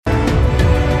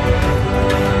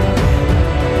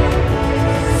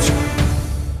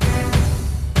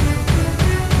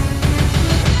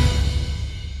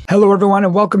Hello, everyone,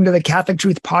 and welcome to the Catholic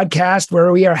Truth Podcast,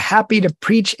 where we are happy to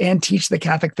preach and teach the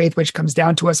Catholic faith, which comes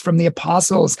down to us from the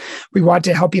apostles. We want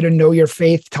to help you to know your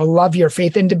faith, to love your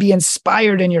faith, and to be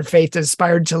inspired in your faith,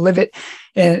 inspired to live it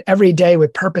every day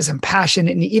with purpose and passion,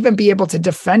 and even be able to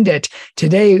defend it.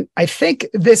 Today, I think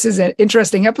this is an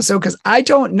interesting episode because I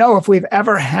don't know if we've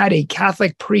ever had a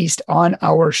Catholic priest on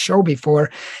our show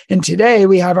before. And today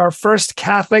we have our first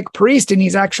Catholic priest, and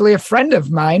he's actually a friend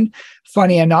of mine.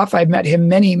 Funny enough, I met him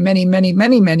many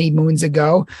moons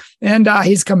ago, and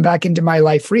he's come back into my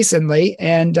life recently.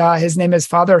 And his name is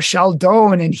Father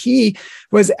Chaldone, and he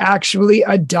was actually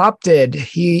adopted.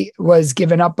 He was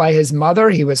given up by his mother.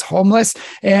 He was homeless.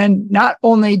 And not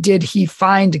only did he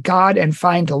find God and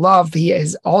find love, he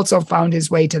has also found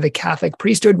his way to the Catholic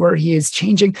priesthood, where he is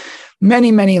changing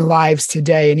many lives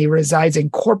today. And he resides in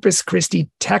Corpus Christi,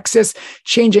 Texas,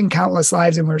 changing countless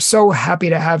lives. And we're so happy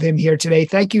to have him here today.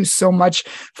 Thank you so much,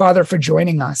 Father, for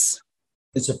joining us.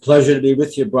 It's a pleasure to be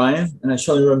with you, Brian. And I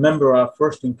surely remember our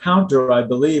first encounter, I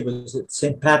believe, was at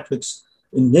St. Patrick's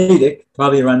in Natick,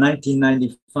 probably around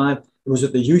 1995. It was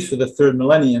at the Youth for the Third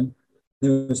Millennium.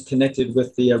 It was connected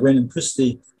with the Regnum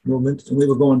Christi movement. And we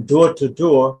were going door to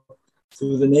door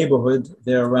through the neighborhood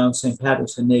there around St.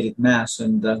 Patrick's and Natick, Mass.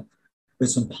 And with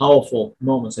some powerful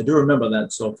moments. I do remember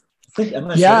that. So I think I'm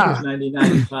not sure it was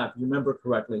 1995, if you remember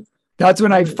correctly. That's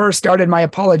when I first started my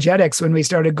apologetics, when we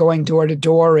started going door to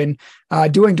door and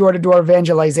doing door to door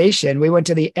evangelization. We went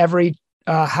to every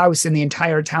house in the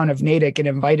entire town of Natick and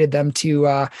invited them to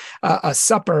a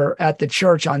supper at the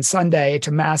church on Sunday,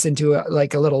 to Mass, and to a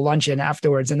little luncheon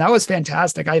afterwards. And that was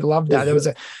fantastic. I loved that. It was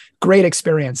a great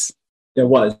experience. It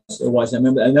was. I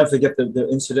remember, I never forget the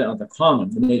incident on the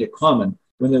Common, the Natick Common,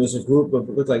 when there was a group of,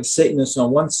 it looked like Satanists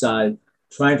on one side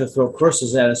trying to throw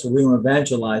curses at us when we were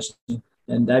evangelizing.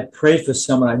 And I prayed for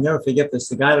someone. I never forget this.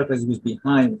 The guy looked like he was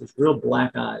behind with his real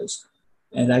black eyes.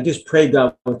 And I just prayed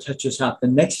God would touch his heart. The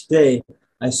next day,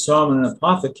 I saw him in an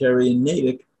apothecary in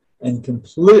Natick, and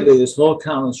completely this whole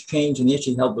countenance changed, and he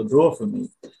actually held the door for me.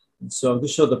 And so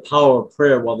this showed the power of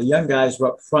prayer. While the young guys were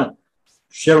up front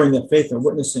sharing their faith and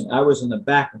witnessing, I was in the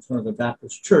back in front of the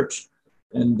Baptist church.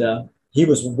 And he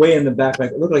was way in the back.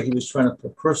 It looked like he was trying to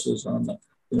put curses on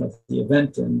the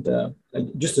event. And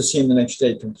just to see him the next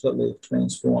day completely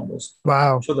transformed us.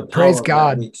 Wow. Praise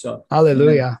God. Week, so,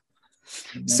 hallelujah.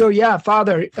 Amen. So yeah,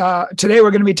 Father, today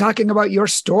we're going to be talking about your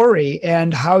story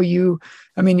and how you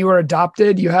were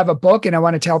adopted. You have a book, and I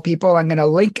want to tell people, I'm going to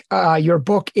link your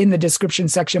book in the description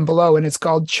section below. And it's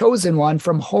called Chosen One: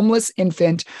 From Homeless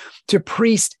Infant to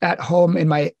Priest at Home in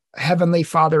My Heavenly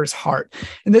Father's Heart.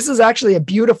 And this is actually a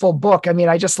beautiful book.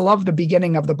 I just love the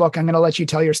beginning of the book. I'm going to let you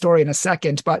tell your story in a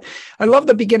second, but I love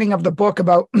the beginning of the book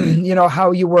about,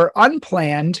 how you were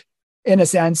unplanned in a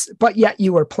sense, but yet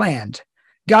you were planned.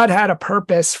 God had a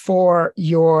purpose for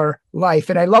your life.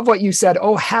 And I love what you said,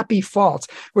 oh, happy fault,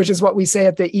 which is what we say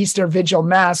at the Easter Vigil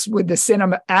Mass with the sin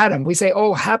of Adam. We say,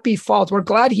 oh, happy fault. We're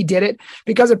glad he did it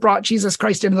because it brought Jesus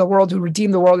Christ into the world, who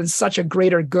redeemed the world in such a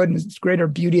greater good and greater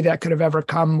beauty that could have ever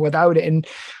come without it.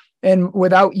 And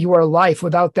without your life,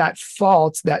 without that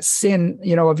fault, that sin,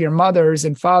 of your mothers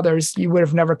and fathers, you would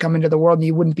have never come into the world, and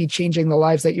you wouldn't be changing the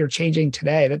lives that you're changing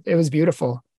today. It was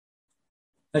beautiful.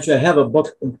 Actually, I have a book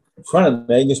in front of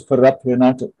me. I just put it up here,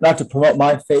 not to promote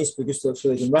my face, but just so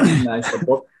they can recognize the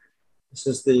book. This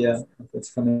is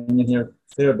it's coming in here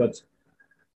there, but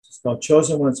it's called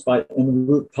Chosen One. It's by En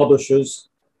Route Publishers.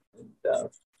 And,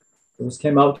 it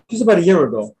came out just about a year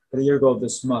ago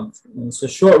this month. And it's a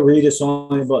short read. It's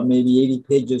only about maybe 80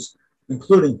 pages,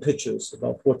 including pictures,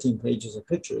 about 14 pages of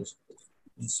pictures.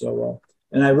 And so,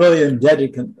 and I really am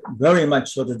indebted very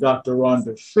much so to Dr.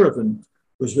 Rhonda Shervin,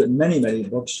 who's written many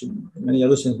books. Many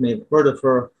listeners may have heard of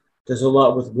her. Does a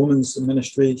lot with women's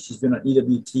ministry. She's been on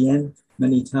EWTN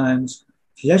many times.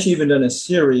 She's actually even done a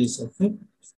series, I think,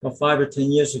 about 5 or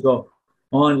 10 years ago,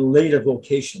 on later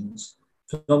vocations,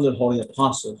 filmed at Holy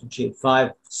Apostles. And she had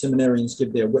 5 seminarians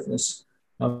give their witness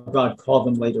how God called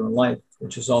them later in life,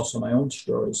 which is also my own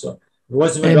story. So if it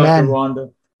wasn't for Dr.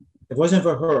 Rhonda, if it wasn't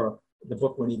for her, the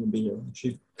book wouldn't even be here.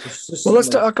 Well, let's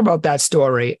talk about that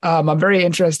story. I'm very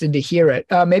interested to hear it.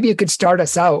 Maybe you could start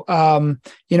us out.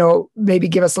 Maybe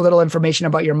give us a little information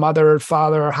about your mother or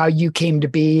father, or how you came to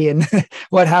be, and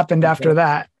what happened after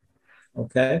that.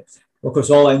 Okay. Well, because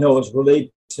all I know is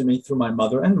related to me through my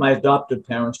mother and my adopted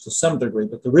parents to some degree,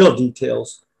 but the real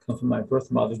details come from my birth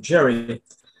mother, Jerry.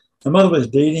 My mother was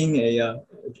dating a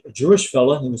Jewish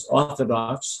fellow. He was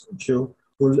Orthodox Jew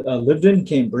who lived in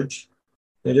Cambridge.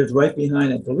 They lived right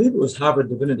behind, I believe it was Harvard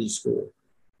Divinity School.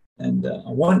 And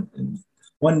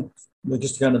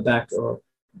just kind of back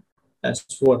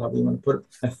fast forward, however you want to put it.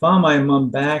 I found my mom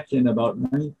back in about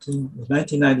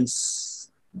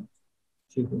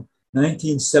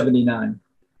 1979.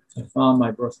 I found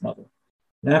my birth mother.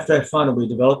 And after I found her, we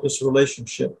developed this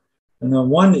relationship. And then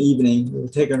one evening, we were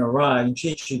taking a ride, and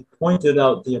she pointed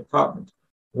out the apartment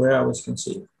where I was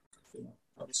conceived.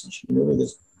 Obviously, she knew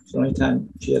this. So anytime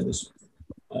she had this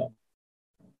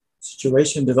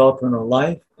situation develop in her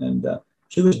life, and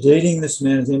she was dating this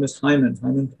man. His name is Hyman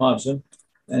Pavza,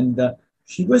 and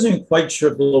she wasn't quite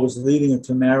sure if the Lord was leading her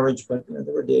to marriage, but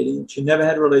they were dating. She never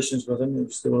had relations with him. They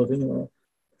were still living in a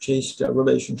chaste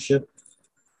relationship.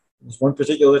 There was one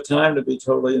particular time, to be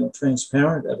totally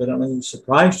transparent, evidently he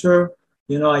surprised her.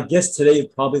 I guess today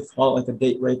you'd probably call it like a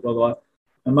date rape, although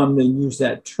my mom didn't use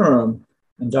that term.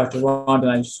 And Dr. Ron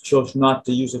and I chose not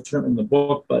to use the term in the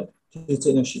book, but she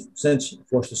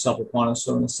forced herself upon us,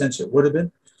 so in a sense it would have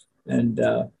been. And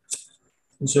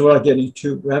so without getting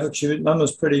too graphic, Mom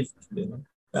was pretty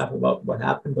graphic about what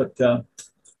happened, but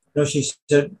she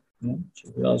said, she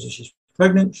realized that she's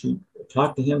pregnant. She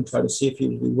talked to him, tried to see if he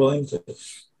would be willing to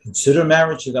consider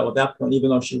marriage. At that point, even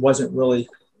though she wasn't really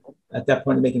at that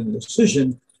point making a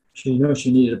decision, she knew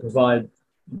she needed to provide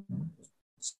a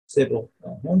stable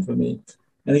home for me.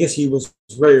 And I guess he was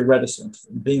very reticent.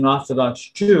 Being an Orthodox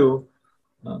Jew,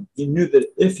 he knew that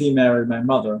if he married my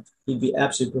mother, he'd be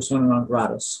absolutely persona non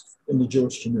gratis in the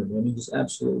Jewish community. I mean, he's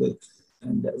absolutely,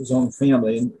 and his own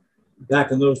family. And back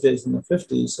in those days, in the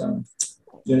 50s,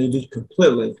 he'd be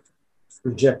completely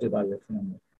rejected by your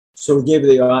family. So we gave her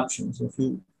the options. If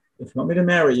you want me to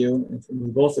marry you, if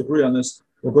we both agree on this,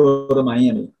 we'll go to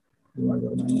Miami. We want to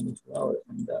go to Miami, Florida.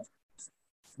 And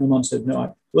my mom said, no,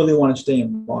 I really want to stay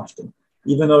in Boston.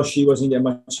 Even though she wasn't getting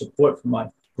much support from my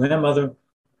grandmother,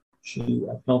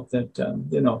 I felt that,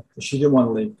 she didn't want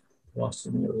to leave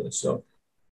Boston area. So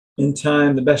in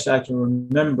time, the best I can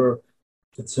remember,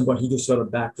 at some point, he just sort of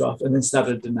backed off and then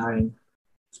started denying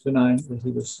that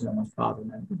he was my father,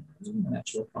 my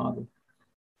natural father.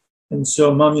 And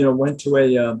so Mom, went to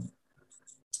a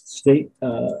state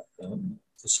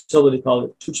facility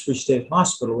called Tewksbury State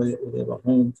Hospital, where they have a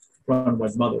home run by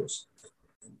mothers.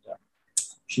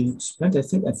 She spent,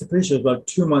 I'm pretty sure, about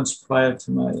 2 months prior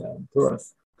to my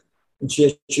birth. And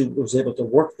she was able to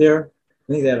work there.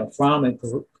 I think they had a farm. They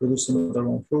produced some of their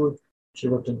own food. She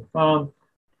worked in the farm.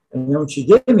 And then when she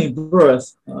gave me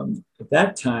birth, at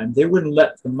that time, they wouldn't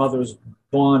let the mothers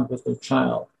bond with their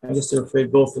child. I guess they were afraid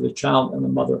both for the child and the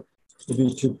mother to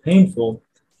be too painful.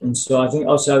 And so I think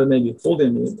outside of maybe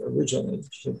holding me originally,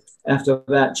 after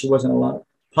that, she wasn't allowed.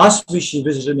 Possibly she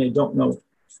visited me. I don't know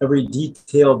every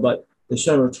detail, but they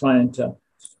sort of were trying to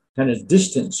kind of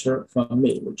distance her from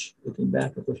me, which looking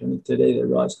back at today, they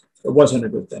realized it wasn't a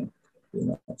good thing.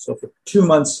 So for 2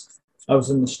 months, I was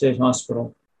in the state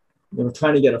hospital. They were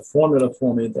trying to get a formula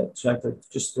for me so I could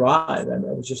just thrive. And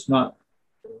I was just not,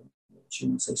 she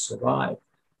wouldn't say survive,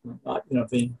 not,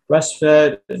 being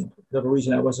breastfed. And for whatever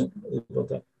reason, I wasn't able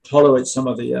to tolerate some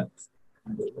of the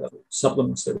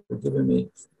supplements that were given me.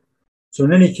 So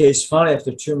in any case, finally,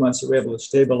 after 2 months, they were able to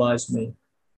stabilize me.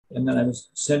 And then I was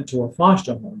sent to a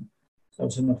foster home. I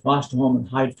was in a foster home in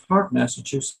Hyde Park,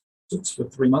 Massachusetts for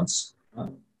 3 months.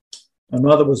 My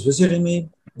mother was visiting me.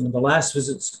 And the last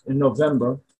visits in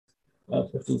November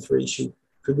of 53, she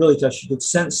could really tell, she could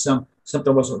sense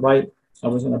something wasn't right. I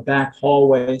was in a back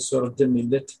hallway, sort of dimly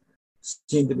lit,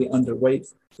 seemed to be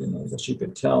underweight, that she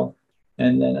could tell.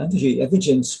 And then I think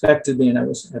she inspected me, and I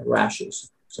had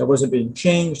rashes. So I wasn't being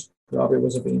changed, probably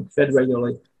wasn't being fed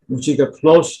regularly. When she got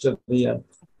close to the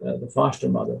foster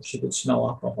mother, she could smell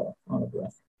alcohol on her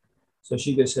breath. So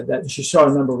she just said that. She saw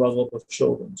a number of other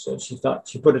children. So she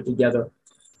put it together.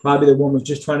 Probably the woman was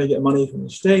just trying to get money from the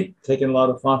state, taking a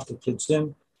lot of foster kids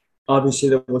in. Obviously,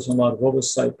 there wasn't a lot of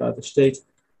oversight by the state.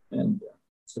 And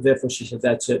so therefore she said,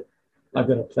 that's it. I've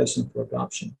got to place him for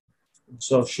adoption. And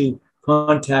so she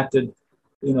contacted,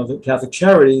 the Catholic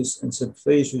Charities and said,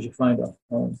 please, would you find a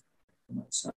home for my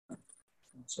son? And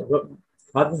so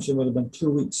probably would have been 2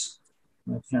 weeks.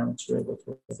 My parents were able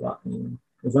to adopt me on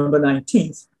November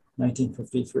 19th,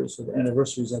 1953. So the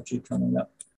anniversary is actually coming up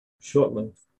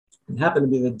shortly. It happened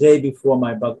to be the day before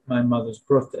my mother's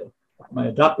birthday, my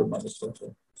adopted mother's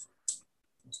birthday.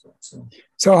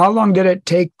 So how long did it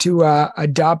take to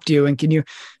adopt you? And can you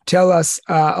tell us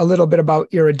a little bit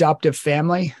about your adoptive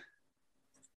family?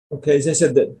 Okay, as I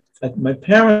said, that my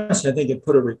parents, I think, had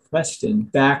put a request in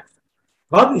back,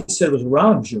 probably said it was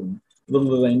around June. Little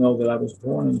do they know that I was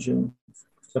born in June.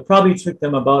 So it probably took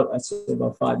them about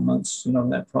 5 months, in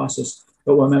that process.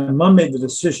 But when my mom made the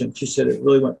decision, she said it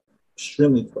really went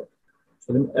extremely quick.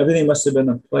 So everything must have been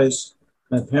in place.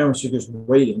 My parents were just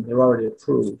waiting. They were already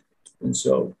approved. And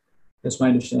so That's my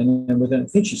understanding. And within, I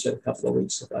think she said a couple of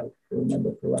weeks, if I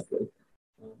remember correctly,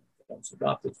 I was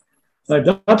adopted. My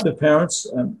adopted parents,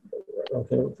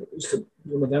 okay, I used to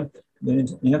live with them. Their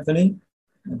name's Anthony,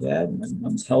 my dad, my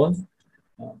mom's Helen.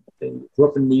 They grew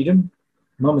up in Needham.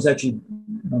 My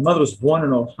mother was born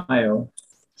in Ohio.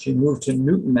 She moved to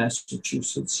Newton,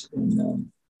 Massachusetts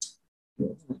when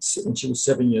she was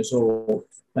 7 years old.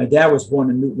 My dad was born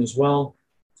in Newton as well.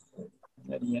 And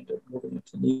then he ended up moving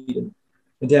into Needham.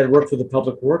 My dad worked for the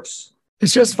Public Works.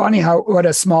 It's just funny what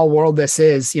a small world this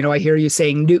is. I hear you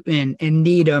saying Newton and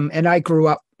Needham, and I grew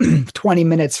up 20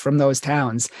 minutes from those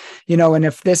towns, and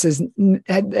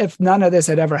if none of this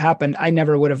had ever happened, I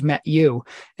never would have met you.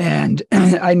 And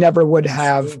I never would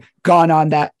have gone on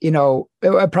that,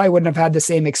 I probably wouldn't have had the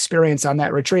same experience on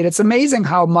that retreat. It's amazing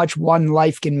how much one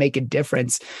life can make a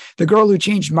difference. The girl who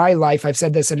changed my life, I've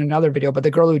said this in another video, but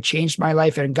the girl who changed my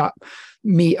life and got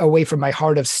me away from my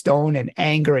heart of stone and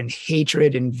anger and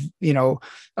hatred and,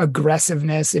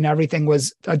 aggressiveness and everything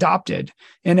was adopted.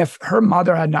 And if her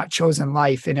mother had not chosen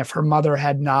life, and if her mother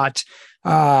had not,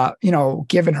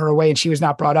 given her away, and she was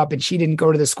not brought up, and she didn't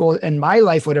go to the school, and my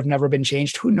life would have never been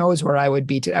changed, who knows where I would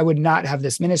be. I would not have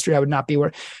this ministry. I would not be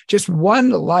where. Just one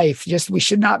life. We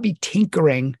should not be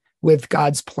tinkering with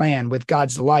God's plan, with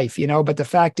God's life, but the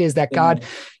fact is that God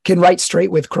can write straight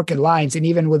with crooked lines. And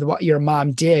even with what your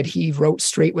mom did, he wrote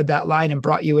straight with that line and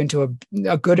brought you into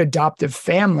a good adoptive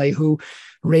family who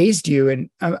raised you. And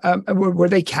were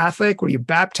they Catholic? Were you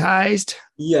baptized?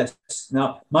 Yes.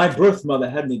 Now, my birth mother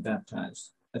had me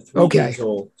baptized at 3 years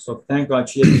old. So thank God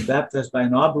she had me baptized by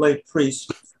an oblate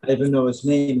priest. I even know his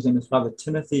name. His name is Father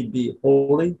Timothy B.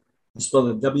 Holy. He spelled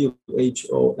it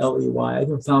W-H-O-L-E-Y. I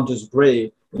even found his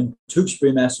grave in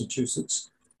Tewksbury, Massachusetts,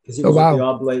 because he was with the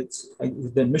Oblates,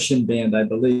 the mission band, I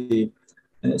believe,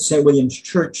 and at St. William's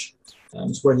Church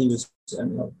is where he was. I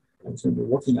was going to be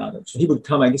working on it. So he would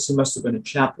come. I guess he must have been a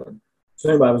chaplain. So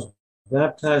anyway, I was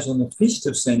baptized on the feast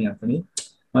of St. Anthony.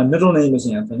 My middle name is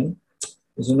Anthony.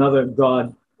 There's another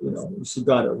God. You see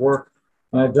God at work.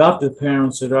 My adopted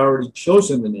parents had already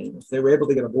chosen the name. If they were able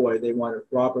to get a boy, they wanted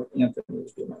Robert Anthony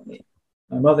to be my name.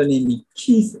 My mother named me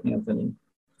Keith Anthony.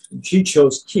 And she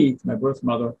chose Keith, my birth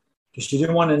mother, because she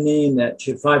didn't want a name that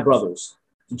she had 5 brothers.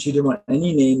 And she didn't want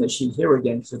any name that she'd hear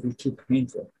again because it would be too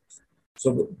painful.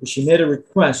 So she made a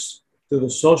request through the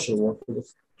social work for the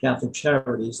Catholic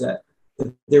Charities that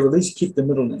they would at least keep the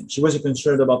middle name. She wasn't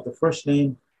concerned about the first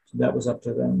name, so that was up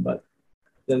to them, but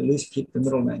they at least keep the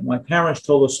middle name. My parents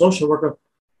told the social worker,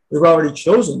 we've already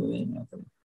chosen the name Anthony.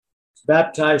 He's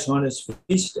baptized on his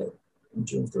feast day on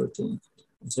June 13th.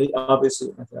 And so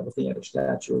obviously, I'm looking at a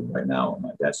statue right now on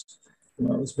my desk.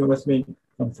 It's been with me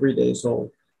from 3 days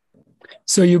old.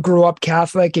 So you grew up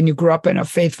Catholic, and you grew up in a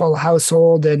faithful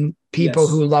household and people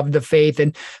who loved the faith.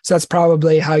 And so that's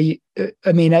probably how you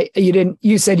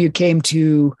said you came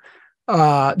to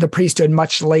the priesthood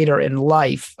much later in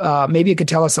life. Maybe you could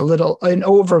tell us an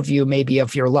overview maybe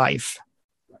of your life.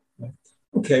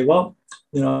 Okay. Well,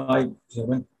 I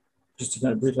went, just to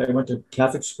kind of briefly, I went to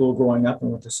Catholic school growing up. I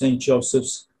went to St.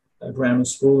 Joseph's Grammar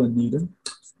School in Needham.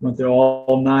 Went there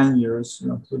all 9 years,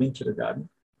 including kindergarten.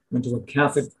 Went to a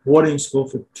Catholic boarding school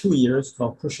for 2 years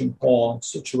called Cushing Hall in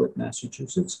Scituate,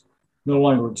 Massachusetts. No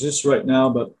longer exists right now,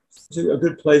 but it's a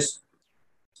good place,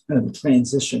 kind of a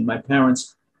transition. My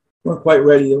parents weren't quite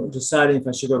ready. They were deciding if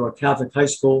I should go to a Catholic high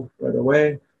school right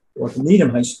away or to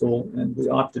Needham High School, and we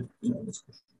opted, this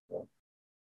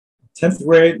 10th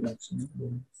grade,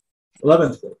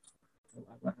 11th grade.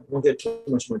 I won't get too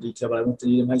much more detail, but I went to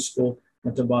Needham High School,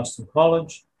 went to Boston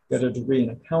College, got a degree in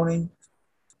accounting.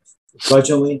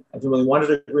 Originally, I didn't really want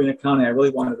a degree in accounting. I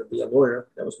really wanted to be a lawyer.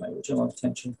 That was my original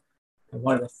intention. I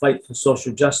wanted to fight for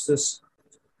social justice.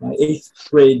 My 8th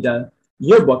grade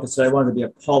yearbook, it said I wanted to be a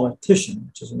politician,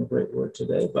 which isn't a great word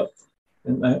today, but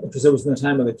because it was in the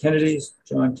time of the Kennedys,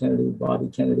 John Kennedy, Bobby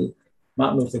Kennedy,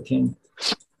 Martin Luther King.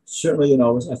 Certainly,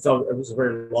 I felt it was a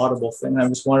very laudable thing. I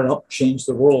just wanted to help change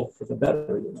the world for the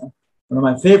better, One of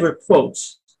my favorite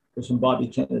quotes was from Bobby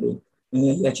Kennedy.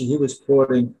 And actually, he was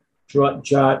quoting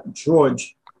George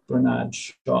Bernard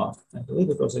Shaw. I believe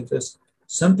it goes like this.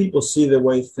 Some people see the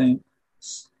way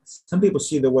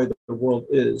the world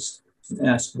is and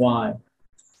ask why.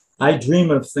 I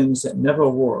dream of things that never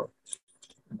were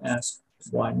and ask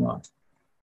why not.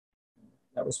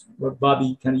 That was what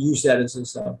Bobby kind of used that as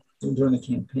his during the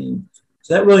campaign.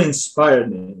 So that really inspired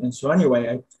me. And so anyway,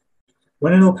 I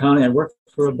went into accounting. I worked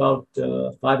for about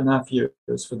 5.5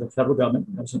 years for the federal government.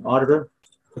 I was an auditor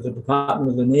for the Department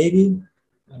of the Navy.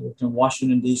 I worked in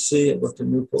Washington, D.C. I worked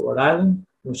in Newport, Rhode Island,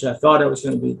 which I thought I was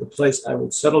going to be the place I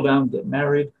would settle down, get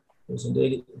married. I was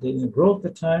dating a girl at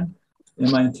the time.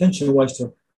 And my intention was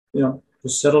to, to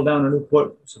settle down in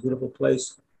Newport. It's a beautiful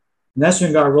place. And that's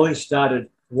when God really started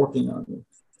working on me.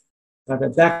 If I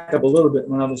could back up a little bit,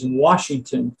 when I was in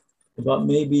Washington, about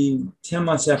maybe 10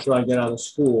 months after I got out of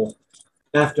school,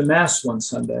 after Mass one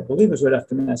Sunday, I believe it was right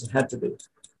after Mass, it had to be,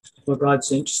 but God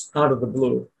saying, just out of the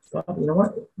blue, well, you know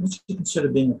what? Would you consider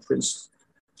being a priest?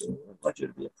 I want you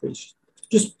to be a priest.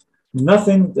 Just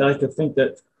nothing that I could think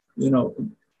that,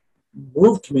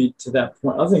 moved me to that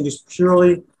point, other than just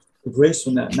purely the grace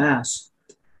from that Mass.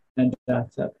 And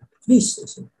that peace, I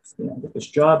said, I get this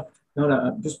job. No,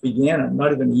 I just began. I'm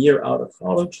not even a year out of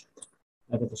college.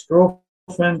 I got this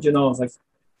girlfriend, like,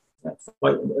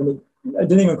 it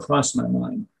didn't even cross my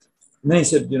mind. And then he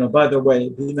said, by the way,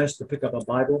 it'd be nice to pick up a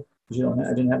Bible. Because, I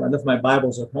didn't have enough of my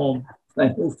Bibles at home.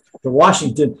 I moved to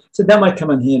Washington. Said that might come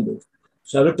in handy.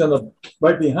 So I looked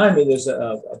right behind me, there's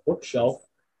a bookshelf.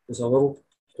 There's a little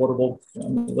portable,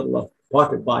 little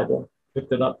pocket Bible.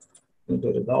 Picked it up and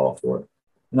paid $1 for it.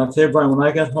 And I'll tell you, Brian, when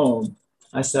I got home,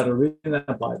 I started reading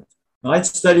that Bible. Now, I'd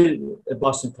studied at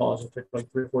Boston College. I took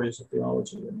like 3 or 4 years of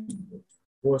theology and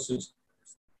courses.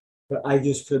 But I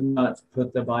just could not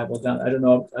put the Bible down. I don't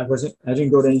know. I didn't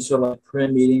go to any sort of like prayer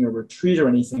meeting or retreat or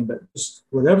anything, but just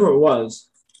whatever it was,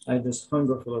 I just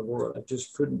hunger for the word. I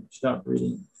just couldn't stop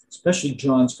reading, especially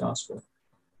John's gospel.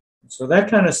 So that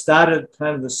kind of started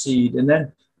the seed. And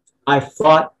then I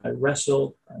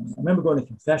wrestled. I remember going to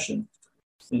confession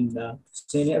in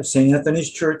St. Anthony's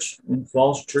Church in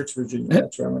Falls Church, Virginia.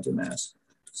 That's where I went to Mass.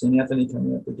 St. Anthony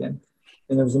coming up again.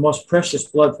 And it was the most precious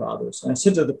blood fathers. And I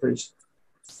said to the priest,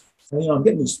 I'm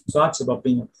getting these thoughts about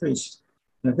being a priest.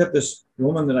 And I've got this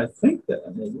woman that I think that I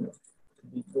may,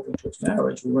 be moving towards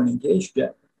marriage. We weren't engaged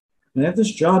yet. And I have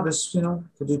this job that's,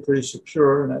 to be pretty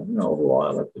secure. And overall,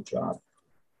 I like the job.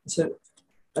 I said,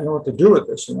 I don't know what to do with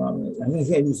this. I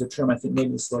think I use the term, I think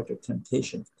maybe it's like a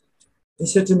temptation. He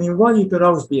said to me, well, you could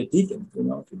always be a deacon.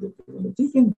 If you get a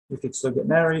deacon, you could still get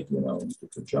married, and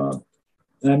get a job.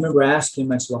 And I remember asking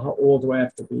him, I said, well, how old do I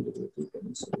have to be a deacon?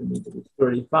 He said, you need to be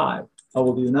 35. How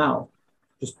old are you now?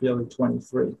 Just barely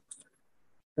 23.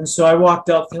 And so I walked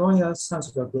out thinking, oh, yeah, that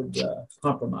sounds like a good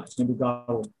compromise. Maybe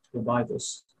God will buy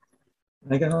this.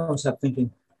 And I got home and started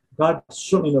thinking, God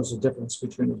certainly knows the difference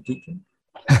between a deacon.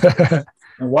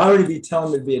 And why would he be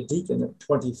telling me to be a deacon at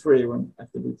 23 when I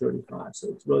could be 35? So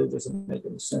it really doesn't make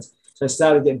any sense. So I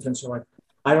started getting concerned, like,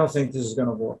 I don't think this is going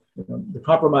to work. The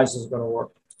compromise is going to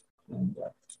work. And,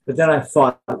 but then I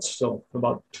fought still for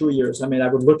about 2 years. I mean, I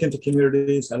would look into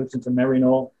communities. I looked into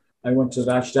Maryknoll. I went to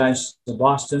the Archdiocese of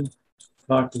Boston,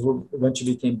 talked to who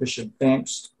eventually became Bishop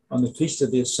Banks on the Feast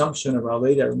of the Assumption of Our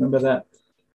Lady. I remember that.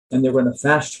 And they were going to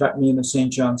fast track me into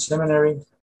St. John's Seminary.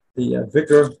 The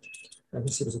vicar, I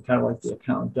guess he was kind of like the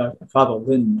accountant, Father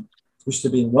Lynn, used to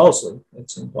be in Wellesley at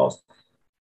St. Paul's.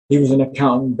 He was an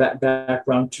accountant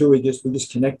background too. We just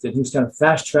connected. He was kind of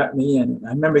fast track me in. And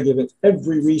I remember giving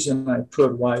every reason I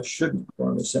could why I shouldn't go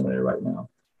to the seminary right now.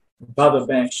 And Father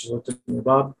Banks looked at me,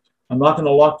 Bob, I'm not going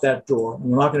to lock that door.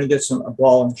 We're not going to get a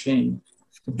ball and chain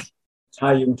to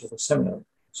tie you into the seminary.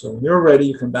 So when you're ready,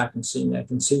 you come back and see me. I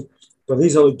can see whether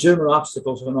these are legitimate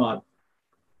obstacles or not.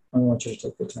 I want you to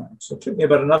take the time. So it took me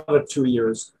about another 2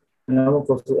 years. And I won't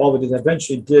go through all of it. I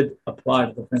eventually did apply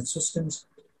to the Franciscans.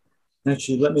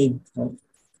 Actually, let me,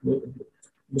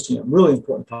 missing a really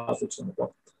important topics in the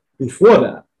book. Before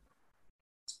that,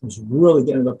 I was really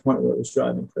getting to the point where it was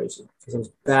driving me crazy because I was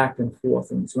back and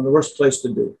forth. And it's one of the worst places to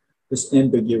do, this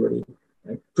ambiguity.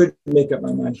 I couldn't make up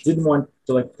my mind. I didn't want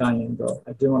to let Diane go.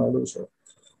 I didn't want to lose her.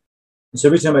 And so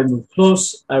every time I moved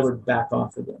close, I would back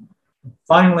off again. And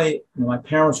finally, my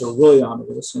parents were really on me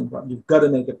with the same problem. You've got to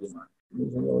make up your mind.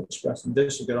 You'll express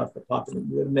this, you get off the pot, and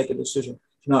you got to make a decision.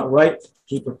 If you're not right,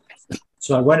 keep it.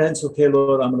 So I went in and said, okay,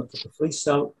 Lord, I'm going to put the fleece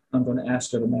out. I'm going to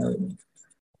ask her to marry me.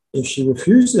 If she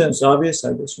refuses, it's obvious.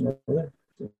 I just, if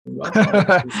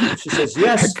she says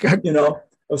yes, I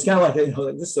was kind of like,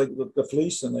 this is like the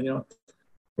fleece. And, and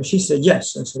she said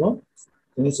yes. And I said, well,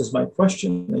 and this is my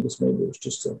question. I guess maybe it was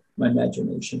just my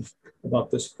imagination about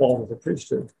this call of the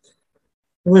priesthood.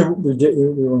 We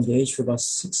were engaged for about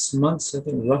 6 months, I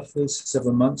think, roughly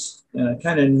 7 months. And I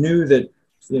kind of knew that,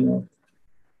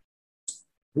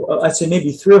 I'd say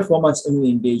maybe 3 or 4 months into the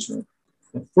engagement.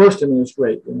 At first, it was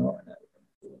great,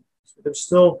 there's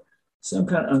still some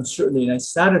kind of uncertainty. And I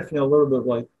started feeling a little bit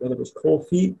like whether it was cold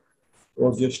feet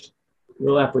or just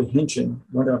real apprehension.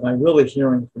 Wonder, am I really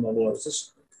hearing from the Lord?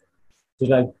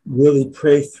 Did I really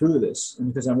pray through this?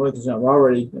 And because I'm really concerned, I've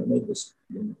already made this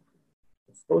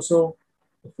proposal.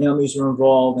 The families are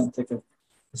involved, and I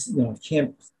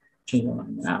can't change my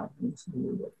mind now. I need to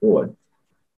go forward.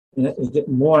 and it get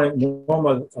more and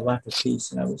more of a lack of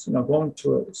peace. And I was, going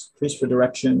to a priest for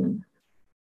direction and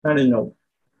trying to,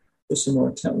 listen more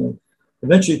intently.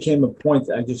 Eventually came a point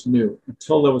that I just knew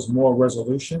until there was more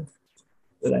resolution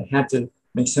that I had to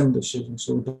make some decisions.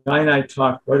 So Di and I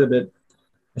talked quite a bit.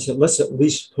 I said, let's at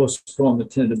least postpone the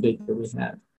tentative date that we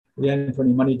had. We hadn't put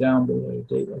any money down, but we had a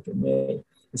date like in May.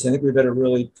 I said, I think we better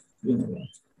really,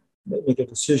 make a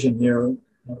decision here.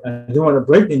 I didn't want to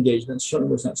break the engagement. It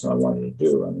certainly was not something I wanted to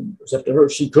do. I mean, it was up to her.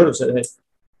 She could have said, hey,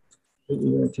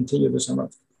 you're going to continue this summer.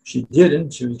 She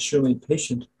didn't. She was extremely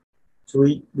patient. So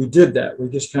we did that. We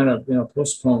just kind of,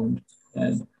 postponed.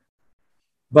 And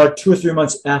about 2 or 3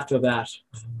 months after that,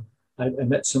 I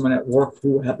met someone at work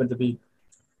who happened to be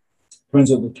friends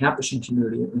of the Capuchin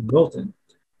community in Milton.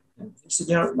 And he said,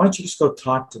 why don't you just go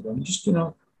talk to them? Just,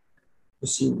 to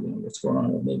see what's going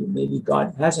on. Maybe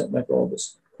God hasn't let go of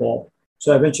this call.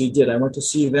 So I eventually did. I went to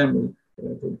see them. We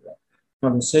had a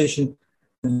conversation.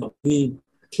 And 2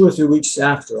 or 3 weeks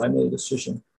after, I made a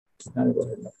decision to kind of go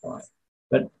ahead and apply.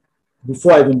 But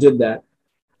before I even did that,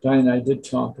 Diane and I did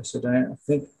talk. I said, Diane, I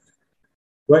think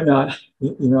right now, I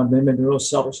may be real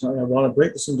selfish. I want to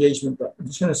break this engagement, but I'm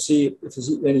just going to see if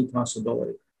there's any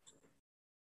possibility.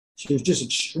 She was just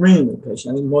extremely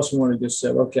patient. I think most women just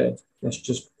said, okay, let's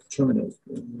just terminate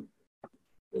the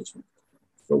engagement.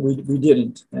 But we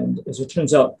didn't. And as it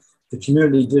turns out, the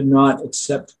community did not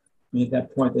accept me at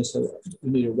that point. They said, you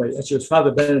need to wait. Actually, it was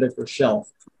Father Benedict Rochelle,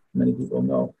 many people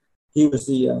know. He was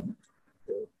the,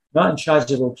 not in charge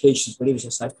of vocations, but he was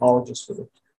a psychologist for the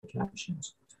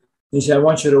Capuchins. He said, I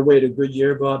want you to wait a good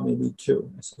year, Bob, maybe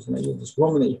 2. I said, you have this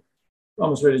woman that you're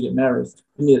almost ready to get married.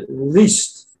 You need at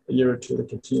least a year or 2 to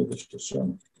continue this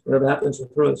discernment. Whatever happens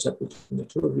with her, it's up between the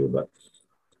 2 of you. But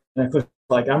and of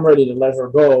course, I'm ready to let her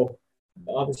go.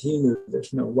 Obviously, he knew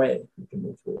there's no way we can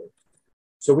move forward.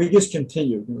 So we just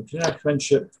continued. In our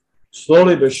friendship,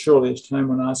 slowly but surely, as time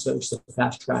went on, so it's the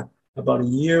fast track. About a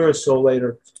year or so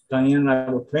later, Diane and I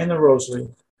were praying the rosary.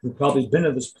 We've probably been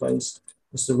to this place.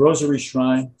 It's the Rosary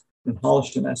Shrine in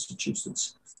Holliston,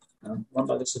 Massachusetts, run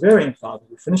by the Severian Father.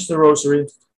 We finished the rosary,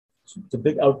 the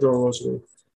big outdoor rosary.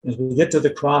 As we get to the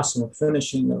cross and we're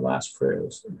finishing the last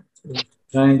prayers,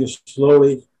 Diane just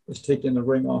slowly is taking the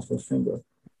ring off her finger.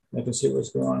 I can see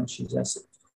what's going on. She's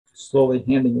slowly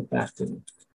handing it back to me.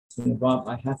 Saying, Bob,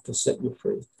 I have to set you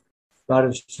free. God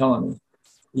is telling me,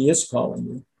 He is calling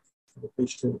you to the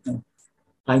priesthood, and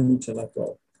I need to let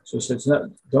go. So He says,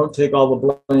 don't take all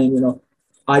the blame,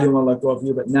 I didn't want to let go of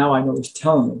you, but now I know He's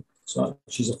telling me. So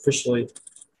she's officially.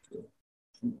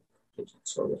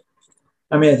 So,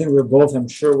 I think we were both, I'm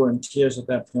sure, were in tears at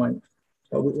that point.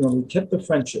 But we kept the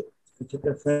friendship. We kept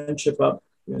our friendship up,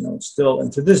 still.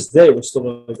 And to this day, we're still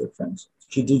really good friends.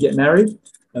 She did get married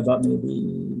about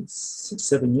maybe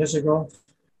 6-7 years ago.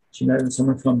 She married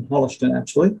someone from Holliston,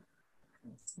 actually.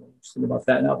 Think about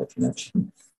that now, the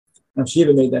connection. And she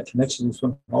even made that connection. He was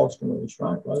from Holliston, where the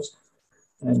shrine was.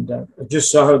 And I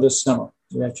just saw her this summer.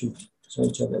 We actually saw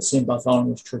each other at St.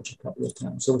 Bartholomew's Church a couple of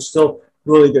times. So we're still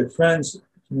really good friends,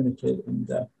 communicate. And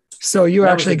so you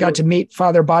actually got to meet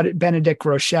Father Benedict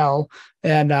Rochelle,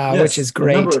 and yes, which is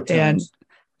great.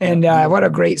 And what a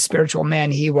great spiritual man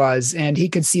he was. And he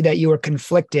could see that you were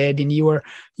conflicted, and you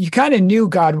kind of knew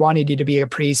God wanted you to be a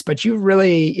priest, but you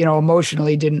really,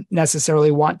 emotionally didn't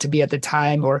necessarily want to be at the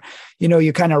time, or,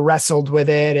 you kind of wrestled with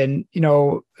it. And,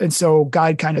 and so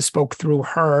God kind of spoke through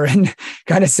her and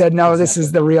kind of said, no, This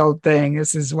is the real thing.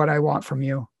 This is what I want from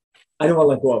you. I don't want to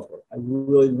let go of her. I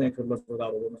really didn't think I could live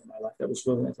without a woman in my life. That was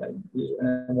really nice.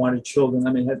 And I wanted children.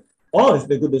 Had all of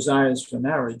the good desires for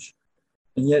marriage.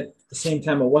 And yet, at the same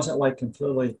time, it wasn't like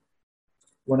completely,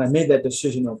 when I made that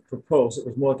decision to propose, it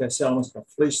was more like I said, almost like a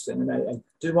fleece thing. And I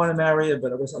did want to marry her,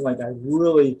 but it wasn't like I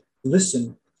really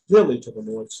listened clearly to the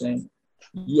Lord saying,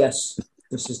 yes,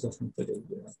 this is the thing to do.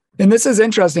 And this is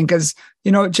interesting because,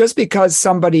 just because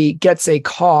somebody gets a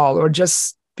call, or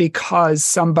just because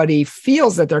somebody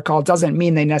feels that they're called, doesn't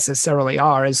mean they necessarily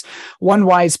are. As one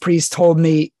wise priest told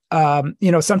me,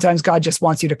 sometimes God just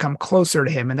wants you to come closer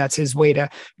to Him, and that's His way to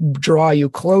draw you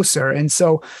closer. And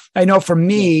so I know for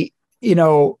me,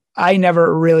 I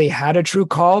never really had a true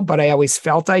call, but I always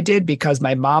felt I did because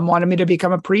my mom wanted me to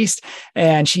become a priest,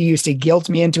 and she used to guilt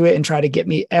me into it and try to get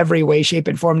me every way, shape,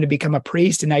 and form to become a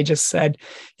priest. And I just said,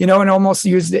 and almost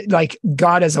used it like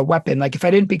God as a weapon. Like, if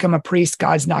I didn't become a priest,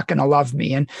 God's not going to love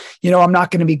me. And, I'm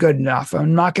not going to be good enough.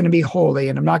 I'm not going to be holy,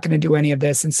 and I'm not going to do any of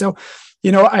this. And so,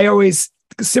 I always,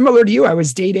 similar to you, I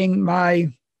was dating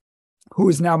who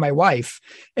is now my wife,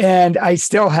 and I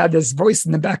still had this voice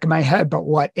in the back of my head, but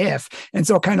what if? And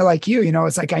so kind of like you,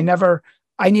 it's like I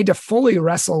I need to fully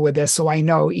wrestle with this so I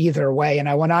know either way. And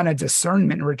I went on a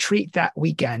discernment retreat that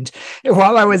weekend. And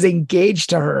while I was engaged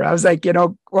to her, I was like,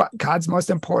 what God's most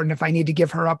important. If I need to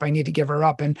give her up, I need to give her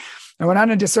up. And I went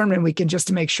on a discernment weekend just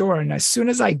to make sure. And as soon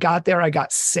as I got there, I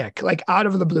got sick, like out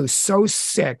of the blue, so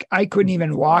sick. I couldn't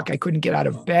even walk. I couldn't get out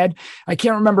of bed. I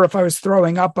can't remember if I was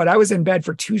throwing up, but I was in bed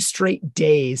for 2 straight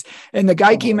days. And the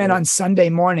guy came in on Sunday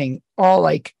morning, all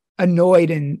like annoyed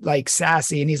and like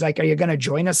sassy. And he's like, are you going to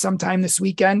join us sometime this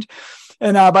weekend?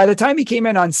 And by the time he came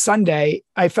in on Sunday,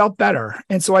 I felt better.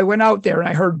 And so I went out there and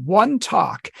I heard one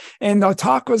talk. And the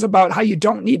talk was about how you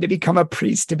don't need to become a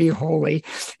priest to be holy.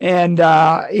 And,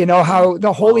 how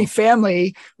the Holy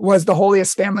Family was the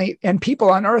holiest family and people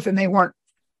on earth, and they weren't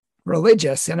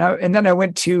religious. And then I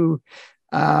went to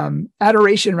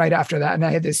adoration right after that. And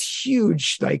I had this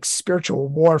huge, like, spiritual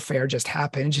warfare just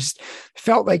happen. It just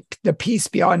felt like the peace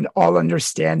beyond all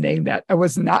understanding that I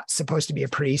was not supposed to be a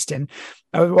priest and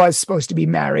I was supposed to be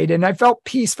married. And I felt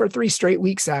peace for 3 straight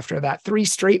weeks after that, 3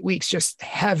 straight weeks, just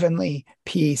heavenly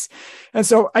peace. And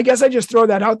so I guess I just throw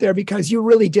that out there because you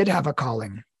really did have a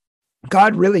calling.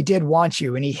 God really did want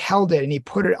you, and he held it and he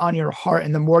put it on your heart.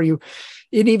 And the more and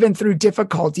even through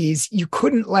difficulties, you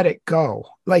couldn't let it go.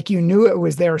 Like you knew it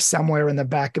was there somewhere in the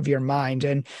back of your mind.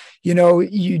 And,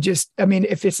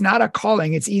 if it's not a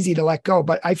calling, it's easy to let go.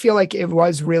 But I feel like it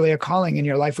was really a calling in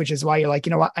your life, which is why you're like, you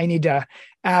know what, I need to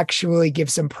actually give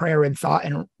some prayer and thought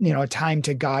and, time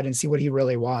to God and see what he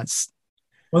really wants.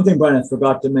 One thing, Brian, I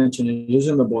forgot to mention, it is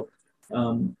in the book,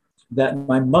 that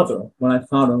my mother, when I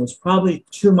found her, was probably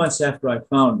 2 months after I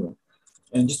found her.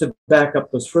 And just to back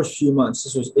up those first few months,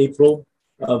 this was April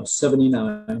of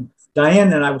 79.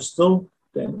 Diane and I were still,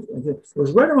 it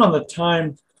was right around the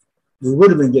time we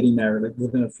would have been getting married, like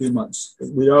within a few months.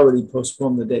 We'd already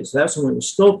postponed the date. So that's when we were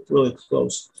still really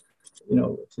close,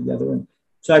 together. And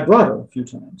so I brought her a few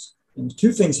times. And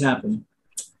 2 things happened.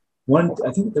 One,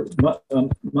 I think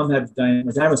Mom had Diane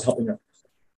was helping her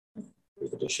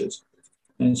with the dishes.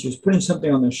 And she was putting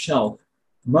something on the shelf.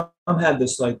 Mom had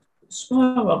this like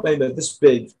small, maybe this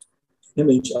big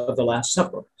image of the Last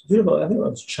Supper. It's beautiful. I think it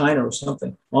was china or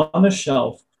something on the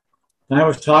shelf. And I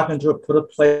was talking to her, put a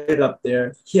plate up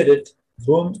there, hit it,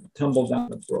 boom, tumbled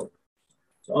down and broke.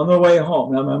 So on the way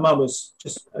home, now my mom was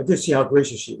I did see how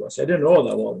gracious she was. I didn't know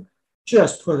that well.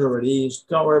 Just put her at ease.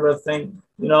 Don't worry about a thing.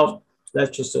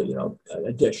 That's just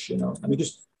a dish.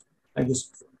 I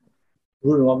just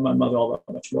rooted on my mother all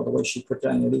that much more, the way she put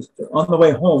Diane at ease. But on the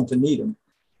way home to Needham,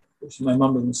 which my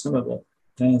mom was in Somerville,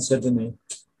 Diane said to me,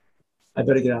 I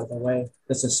better get out of the way.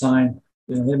 That's a sign.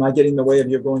 Am I getting in the way of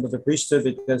you going to the priesthood?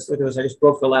 Because look at this, I just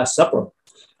broke the Last Supper.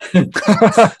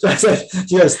 So I said,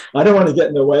 she goes, I don't want to get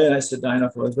in the way. And I said, Diane,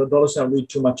 don't read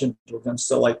too much into it. I'm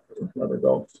still like, let her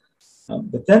go.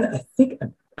 But then I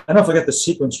don't know if I got the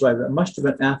sequence right, but it must have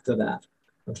been after that.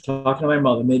 I was talking to my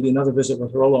mother, maybe another visit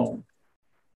with her alone.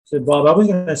 I said, Bob, I was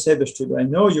going to say this to you, but I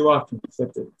know you are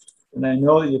conflicted. And I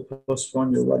know that you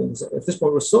postponed your weddings. At this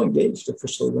point, we're still engaged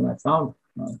officially when I found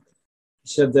her. He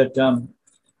said that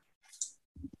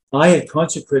I had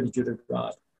consecrated you to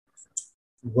God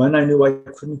when I knew I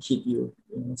couldn't keep you.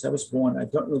 Once I was born, I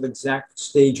don't know the exact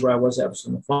stage where I was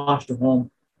in the foster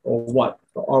home or what,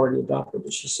 but already adopted.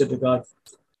 But she said to God,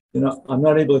 I'm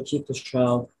not able to keep this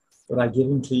child, but I give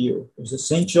him to you. It was at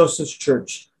St. Joseph's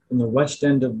Church in the West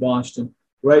End of Boston,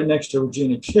 right next to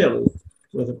Regina Cayley,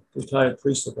 with a retired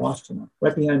priest of Boston,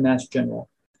 right behind Mass General.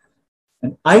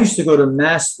 And I used to go to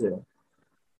Mass there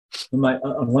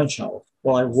on lunch hour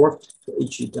while I worked for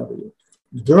HEW.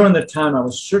 During the time I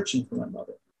was searching for my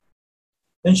mother.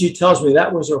 Then she tells me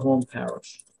that was her home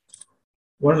parish.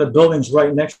 One of the buildings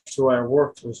right next to where I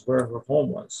worked was where her home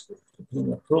was, in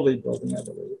the Hurley building, I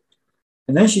believe.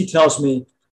 And then she tells me,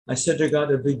 I said to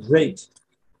God, it'd be great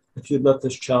if you'd let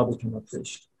this child become a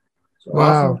priest. So I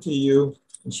offer him to you.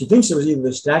 And she thinks it was either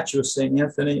the statue of St.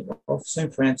 Anthony or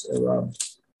St. Francis or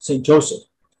St. Joseph.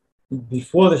 And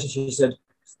before this, she said,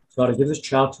 God, I give this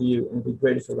child to you, and it'd be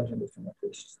great if you let him become a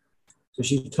priest. So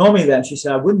she told me that, and she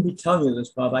said, I wouldn't be telling you this,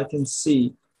 Bob. I can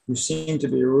see you seem to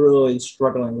be really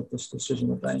struggling with this decision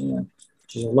with Diane.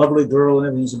 She's a lovely girl and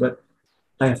everything, but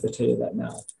I have to tell you that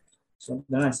now. So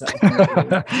then I said,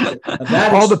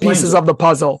 all the pieces of the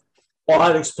puzzle. Well,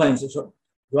 that explains it. So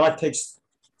God takes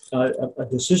a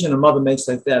decision a mother makes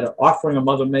like that, an offering a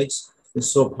mother makes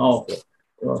is so powerful,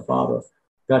 or a father.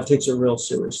 God takes it real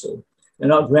seriously.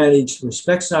 And granted, he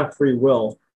respects our free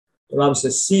will, but obviously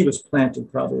a seed was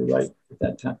planted probably right at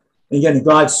that time. And again,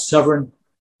 God's sovereign,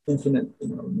 infinite,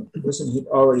 listen, he'd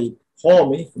already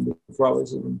called me from before I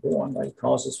was even born. Right? He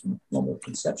calls us from the moment of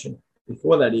conception,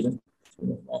 before that even.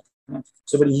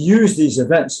 So, but he used these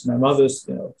events, my mother's,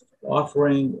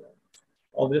 offering,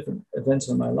 all the different events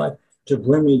in my life to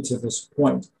bring me to this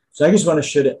point. So I just want to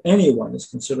share to anyone that's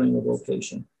considering a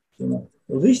vocation, at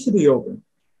least to be open.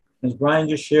 As Brian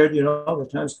just shared, the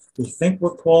times we think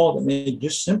we're called, it may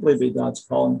just simply be God's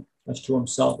calling us to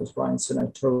himself, as Brian said. I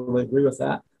totally agree with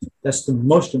that. That's the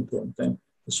most important thing,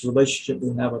 this relationship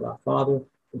we have with our Father,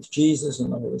 with Jesus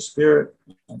and the Holy Spirit,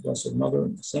 our Blessed Mother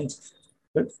and the saints.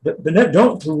 But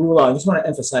don't to rule out, I just want to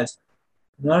emphasize,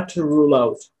 not to rule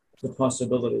out the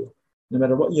possibility, no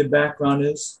matter what your background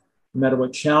is, no matter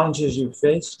what challenges you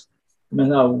faced, no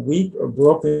matter how weak or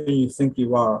broken you think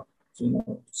you are,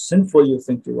 sinful you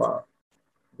think you are,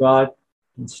 God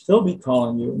can still be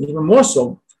calling you, and even more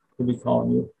so will be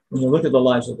calling you when you look at the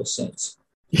lives of the saints.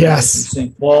 Yes. From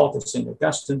St. Paul to St.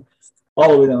 Augustine,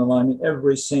 all the way down the line. I mean,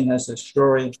 every saint has their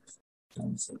story.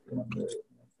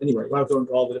 Anyway, I'll go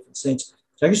into all the different saints.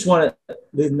 So I just want to,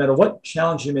 no matter what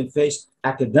challenge you may face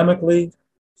academically,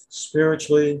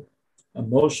 spiritually,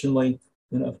 emotionally,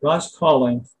 if God's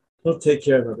calling, he'll take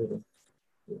care of everything.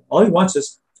 All he wants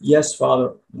is, yes,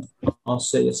 Father, I'll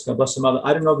say yes. God bless the Mother.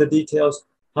 I don't know the details.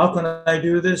 How can I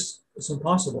do this? It's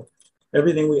impossible.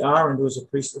 Everything we are and do as a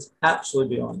priest is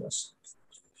absolutely beyond us.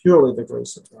 Purely the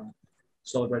grace of God.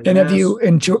 Celebrating. And have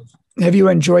you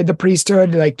enjoyed the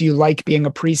priesthood? Like, do you like being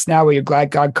a priest now? Are you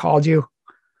glad God called you?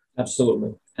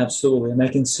 Absolutely. Absolutely. And I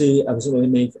can see I wasn't really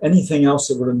made for anything else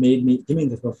that would have made me, give me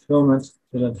the fulfillment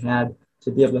that I've had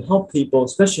to be able to help people,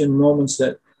 especially in moments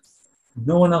that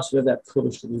no one else would have that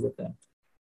privilege to be with them.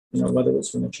 Whether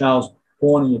it's when a child's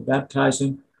born and you're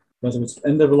baptizing, whether it's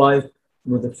end of life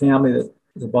with a family that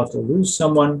is about to lose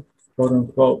someone, quote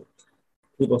unquote,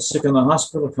 people sick in the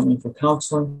hospital coming for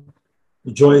counseling,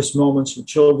 the joyous moments with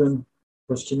children,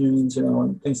 first communions,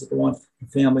 and things that go on in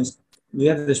families. You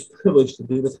have this privilege to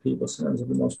be with people, sometimes of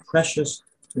the most precious,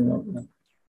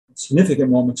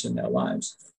 significant moments in their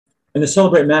lives. And to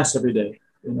celebrate Mass every day,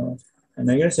 And I'm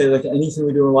going to say, like anything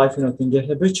we do in life, can get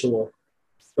habitual.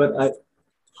 But I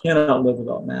cannot live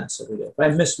without Mass every day. If I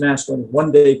miss Mass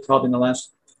one day, probably in the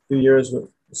last few years, the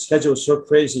schedule was so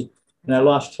crazy, and I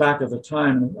lost track of the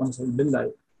time, and almost like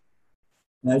midnight.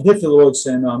 And I did feel the Lord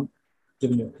saying, no, I'm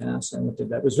giving you a pass. And I looked at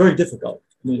that. It was very difficult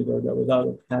for me to go there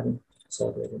without having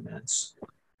celebrated Mass.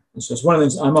 And so it's one of the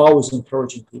things I'm always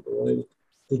encouraging people really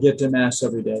to get to Mass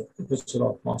every day, if it's at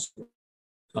all possible.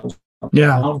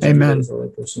 Amen.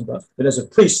 But as a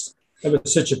priest, it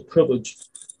was such a privilege.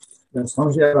 As long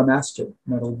as you have a Mass kit,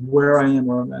 no matter where I am,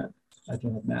 where I'm at, I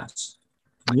can have Mass.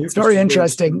 It's very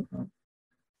interesting.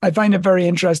 I find it very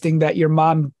interesting that your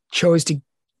mom chose to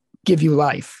give you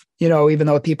life, even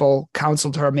though people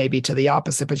counseled her maybe to the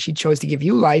opposite, but she chose to give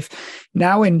you life.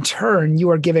 Now, in turn, you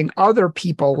are giving other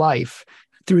people life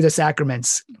through the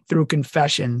sacraments, through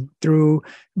confession, through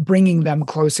bringing them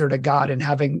closer to God and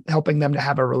helping them to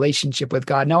have a relationship with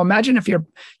God. Now, imagine if your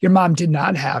mom did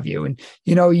not have you, and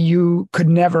you could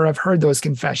never have heard those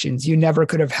confessions. You never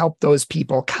could have helped those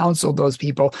people, counseled those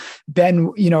people, been,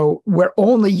 where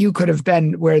only you could have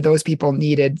been, where those people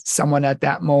needed someone at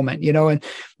that moment, and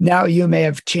now you may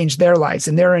have changed their lives,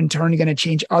 and they're in turn going to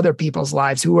change other people's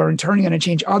lives, who are in turn going to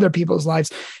change other people's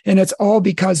lives. And it's all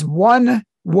because one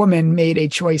woman made a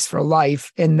choice for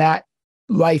life, and that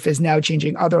life is now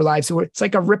changing other lives. So it's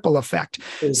like a ripple effect.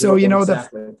 So,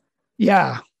 exactly.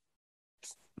 Yeah.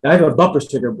 I have a bumper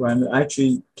sticker, Brian, that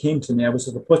actually came to me. I was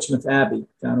at the Portsmouth Abbey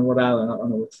down in Rhode Island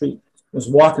on a retreat. I was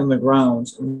walking the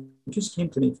grounds, and it just came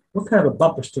to me, what kind of a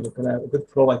bumper sticker could I have? A good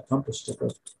pro-life bumper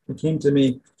sticker. It came to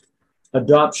me,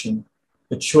 adoption,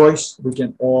 a choice we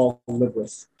can all live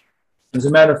with. As a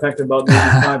matter of fact, about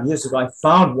maybe 5 years ago, I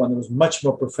found one that was much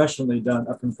more professionally done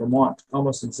up in Vermont,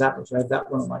 almost exactly. So I have that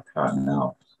one in my car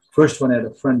now. First one, I had a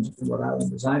friend in Rhode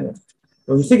Island design it.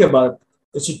 But when you think about it,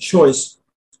 it's a choice.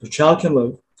 The child can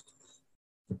live.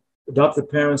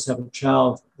 Adoptive parents have a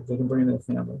child that they can bring in their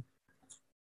family.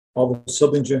 All the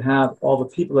siblings you have, all the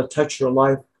people that touch your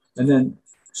life, and then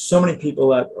so many people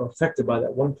that are affected by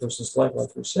that one person's life,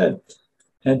 like we said.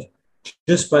 And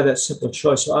just by that simple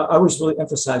choice. So I always really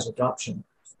emphasize adoption.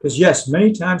 Because yes,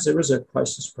 many times there is a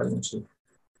crisis pregnancy.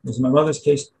 As in my mother's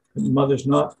case, the mother's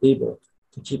not able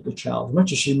to keep the child, as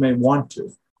much as she may want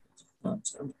to.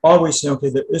 So I'm always saying, okay,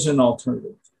 there is an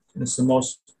alternative. And it's the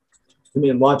most, to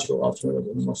me, logical alternative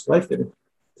and the most life-giving,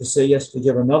 to say yes, to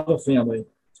give another family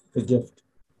the gift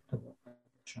of a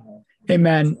child.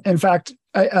 Amen. In fact,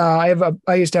 I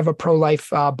used to have a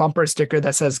pro-life bumper sticker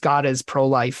that says God is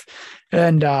pro-life.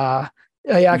 And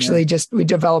We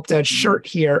developed a shirt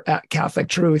here at Catholic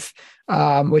Truth,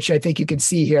 which I think you can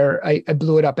see here. I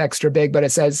blew it up extra big, but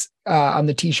it says on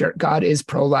the t-shirt, God is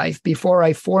pro-life. Before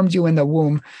I formed you in the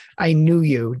womb, I knew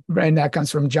you. And that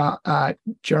comes from Jeremiah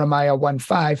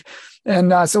 1:5.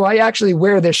 And so I actually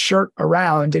wear this shirt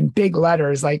around in big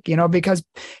letters, because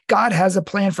God has a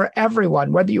plan for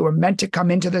everyone, whether you were meant to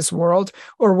come into this world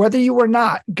or whether you were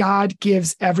not. God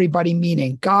gives everybody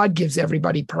meaning. God gives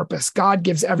everybody purpose. God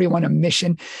gives everyone a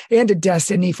mission and a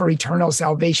destiny for eternal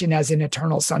salvation as an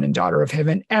eternal son and daughter of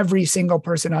heaven. Every single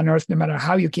person on earth, no matter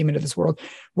how you came into this world,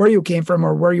 where you came from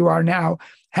or where you are now,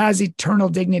 has eternal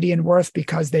dignity and worth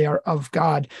because they are of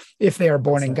God, if they are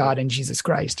born in God in Jesus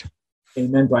Christ.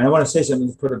 Amen, Brian. I want to say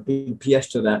something, put a big PS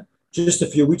to that. Just a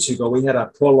few weeks ago, we had a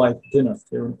pro-life dinner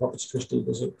here in Corpus Christi.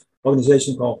 There's an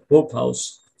organization called Hope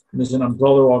House, and there's an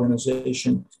umbrella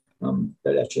organization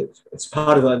that actually, it's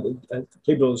part of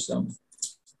Gabriel's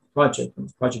project,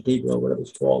 Project Gabriel, whatever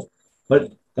it's called.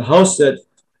 But the house that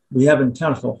we have in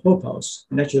town is called Hope House,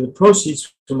 and actually the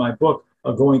proceeds from my book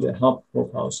are going to help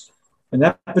Hope House. And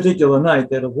that particular night,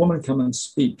 they had a woman come and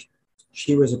speak.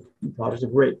 She was a product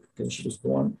of rape because she was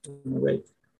born in a rape.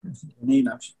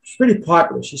 She's pretty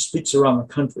popular. She speaks around the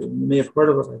country. You may have heard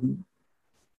of her.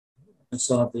 I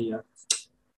saw the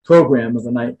program of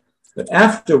the night. But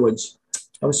afterwards,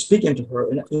 I was speaking to her.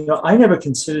 And, I never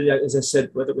considered, as I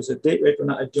said, whether it was a date rape or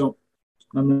not, I'm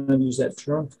not going to use that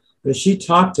term. But as she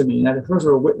talked to me, and I heard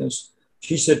her a witness,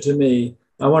 she said to me,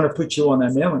 I want to put you on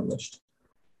that mailing list.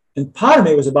 And part of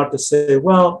me was about to say,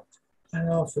 well, I don't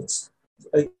know if it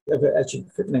actually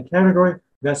fit in that category.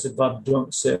 I said, Bob,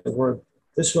 don't say a word.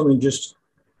 This woman just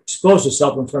exposed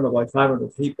herself in front of like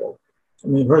 500 people. I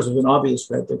mean, hers was an obvious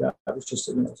rape. The guy was just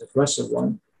an aggressive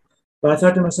one. But I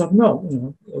thought to myself,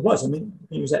 no, it was. I mean,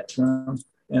 use that term.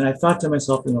 And I thought to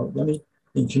myself, let me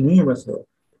in communion with her.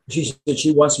 She said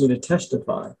she wants me to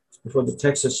testify before the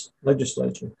Texas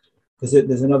legislature. Because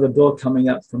there's another bill coming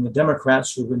up from the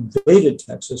Democrats who've invaded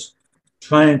Texas,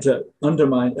 trying to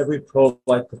undermine every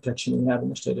pro-life protection we have in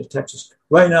the state of Texas.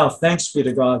 Right now, thanks be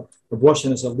to God,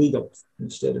 abortion is illegal in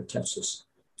the state of Texas.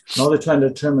 And all they're trying to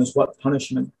determine is what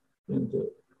punishment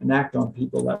to enact on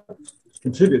people that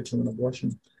contribute to an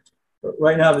abortion. But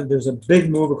right now, there's a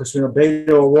big move because Beto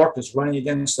O'Rourke is running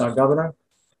against our Governor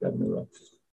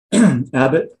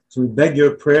Abbott. So we beg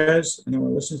your prayers. Anyone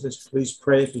who listens to this, please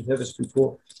pray if you hear this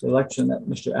before the election that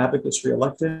Mr. Abbott gets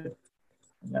reelected.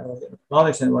 And I don't get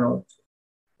politics and I don't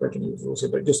break any rules here,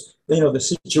 but just, the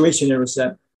situation here is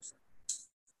that,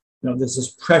 there's this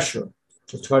pressure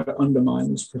to try to undermine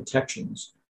these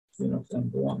protections,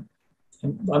 and go on.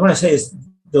 And what I want to say is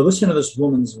the listening to this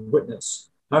woman's witness,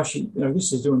 how she,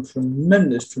 this is doing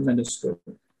tremendous, tremendous good.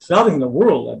 Traveling the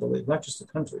world, I believe, not just the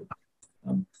country.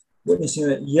 Witnessing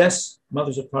that, yes,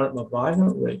 mothers are product of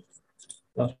violent rape,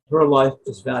 but her life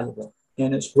is valuable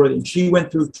and it's worthy. And she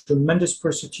went through tremendous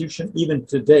persecution. Even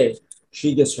today,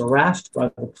 she gets harassed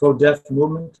by the pro-death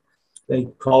movement. They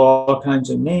call her all kinds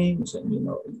of names and,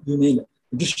 you name it.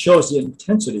 It just shows the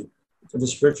intensity of the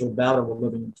spiritual battle we're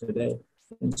living in today.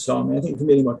 And so, I think it's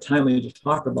maybe more timely to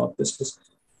talk about this because,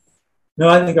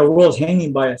 I think our world's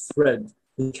hanging by a thread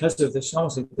because of this,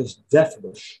 almost like this death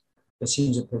wish that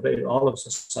seems to pervade all of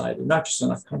society, not just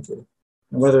in our country.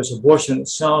 And whether it's abortion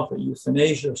itself or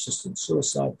euthanasia or assisted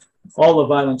suicide, all the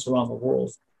violence around the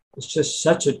world, it's just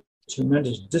such a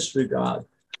tremendous disregard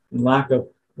and lack of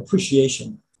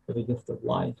appreciation for the gift of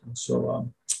life. And so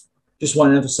just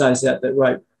want to emphasize that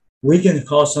right, we can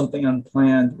call something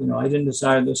unplanned. I didn't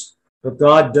decide this, but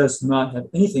God does not have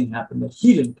anything happen that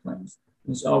he didn't plan.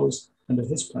 It's always under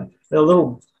his plan. I had a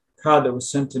little card that was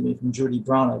sent to me from Judy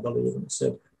Brown, I believe, and it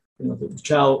said, the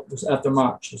child was at the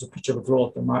march. There's a picture of a girl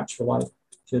at the March for Life.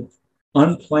 It said,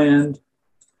 unplanned,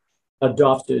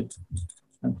 adopted,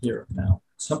 I'm here now.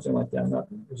 Something like that.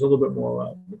 It was a little bit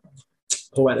more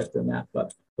poetic than that. But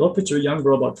a little picture of a young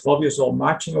girl about 12 years old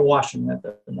marching in Washington at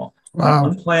the mall. Wow.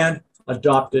 Unplanned,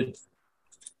 adopted,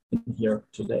 here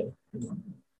today. I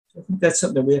think that's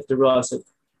something that we have to realize that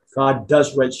God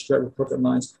does write straight with crooked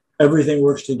lines. Everything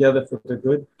works together for the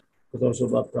good for those who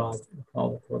love God and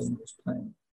call according to his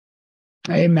plan.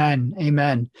 Amen.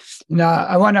 Amen. Now,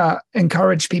 I want to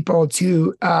encourage people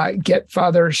to get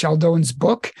Father Sheldon's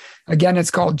book. Again,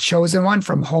 it's called Chosen One,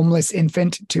 From Homeless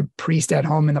Infant to Priest at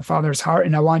Home in the Father's Heart.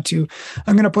 And I'm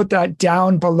going to put that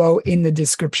down below in the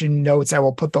description notes. I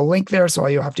will put the link there. So all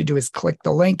you have to do is click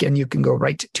the link and you can go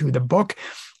right to the book.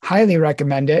 Highly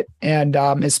recommend it. And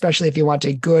especially if you want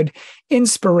a good,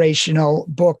 inspirational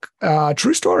book,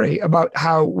 true story about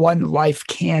how one life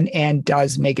can and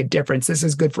does make a difference. This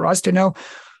is good for us to know,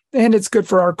 And it's good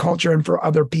for our culture and for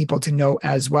other people to know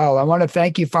as well. I want to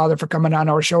thank you, Father, for coming on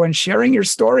our show and sharing your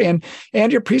story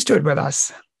and your priesthood with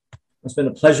us. It's been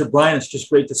a pleasure, Brian. It's just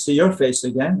great to see your face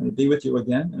again and be with you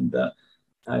again. And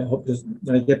I hope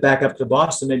when I get back up to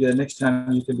Boston, maybe the next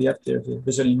time you can be up there if you're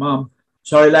visiting Mom.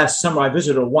 Sorry, last summer I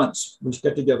visited her once. We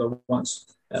got together once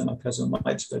at my cousin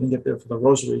Mike's, but I didn't get there for the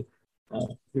rosary a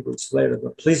few weeks later.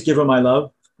 But please give her my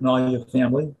love and all your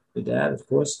family, your dad, of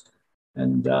course.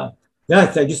 And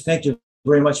I just thank you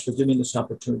very much for giving me this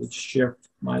opportunity to share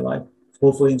my life.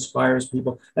 Hopefully inspires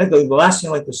people. I think the last thing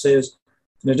I'd like to say is,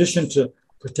 in addition to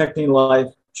protecting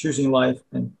life, choosing life,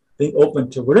 and being open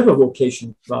to whatever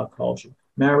vocation God calls you,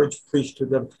 marriage,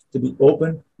 priesthood, to be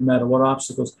open no matter what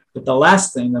obstacles. But the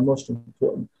last thing, the most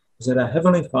important, is that our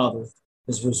Heavenly Father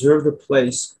has reserved a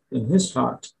place in His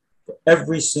heart for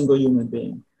every single human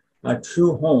being. Our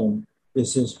true home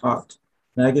is His heart.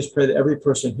 And I just pray that every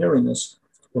person hearing this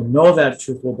will know that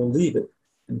truth, will believe it,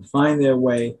 and find their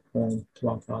way home to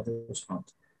our Father's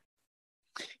heart.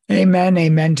 Amen.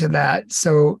 Amen to that.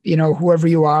 So, whoever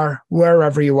you are,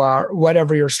 wherever you are,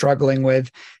 whatever you're struggling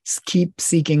with, keep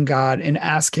seeking God and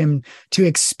ask Him to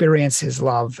experience His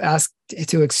love. Ask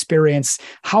to experience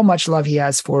how much love He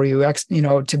has for you,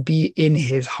 to be in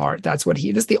His heart. That's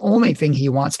the only thing He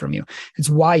wants from you. It's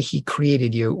why He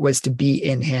created you, was to be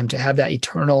in Him, to have that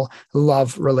eternal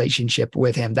love relationship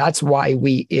with Him. That's why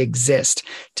we exist,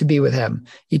 to be with Him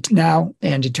now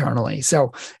and eternally.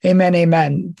 So amen.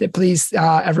 Amen. Please,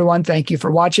 everyone, thank you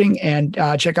for watching, and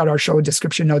check out our show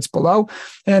description notes below.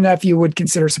 And if you would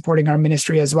consider supporting our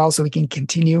ministry as well, so we can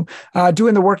continue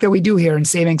doing the work that we do here and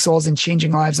saving souls and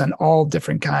changing lives on all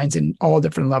different kinds and all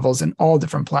different levels and all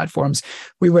different platforms,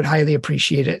 we would highly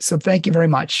appreciate it. So thank you very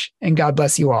much, and God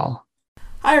bless you all.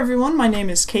 Hi everyone, my name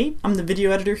is Kate. I'm the video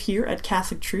editor here at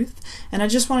Catholic Truth, and I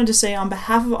just wanted to say on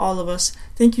behalf of all of us,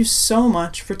 thank you so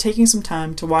much for taking some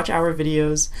time to watch our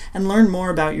videos and learn more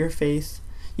about your faith.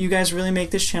 You guys really make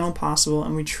this channel possible,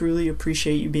 and we truly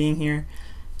appreciate you being here.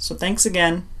 So thanks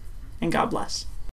again, and God bless.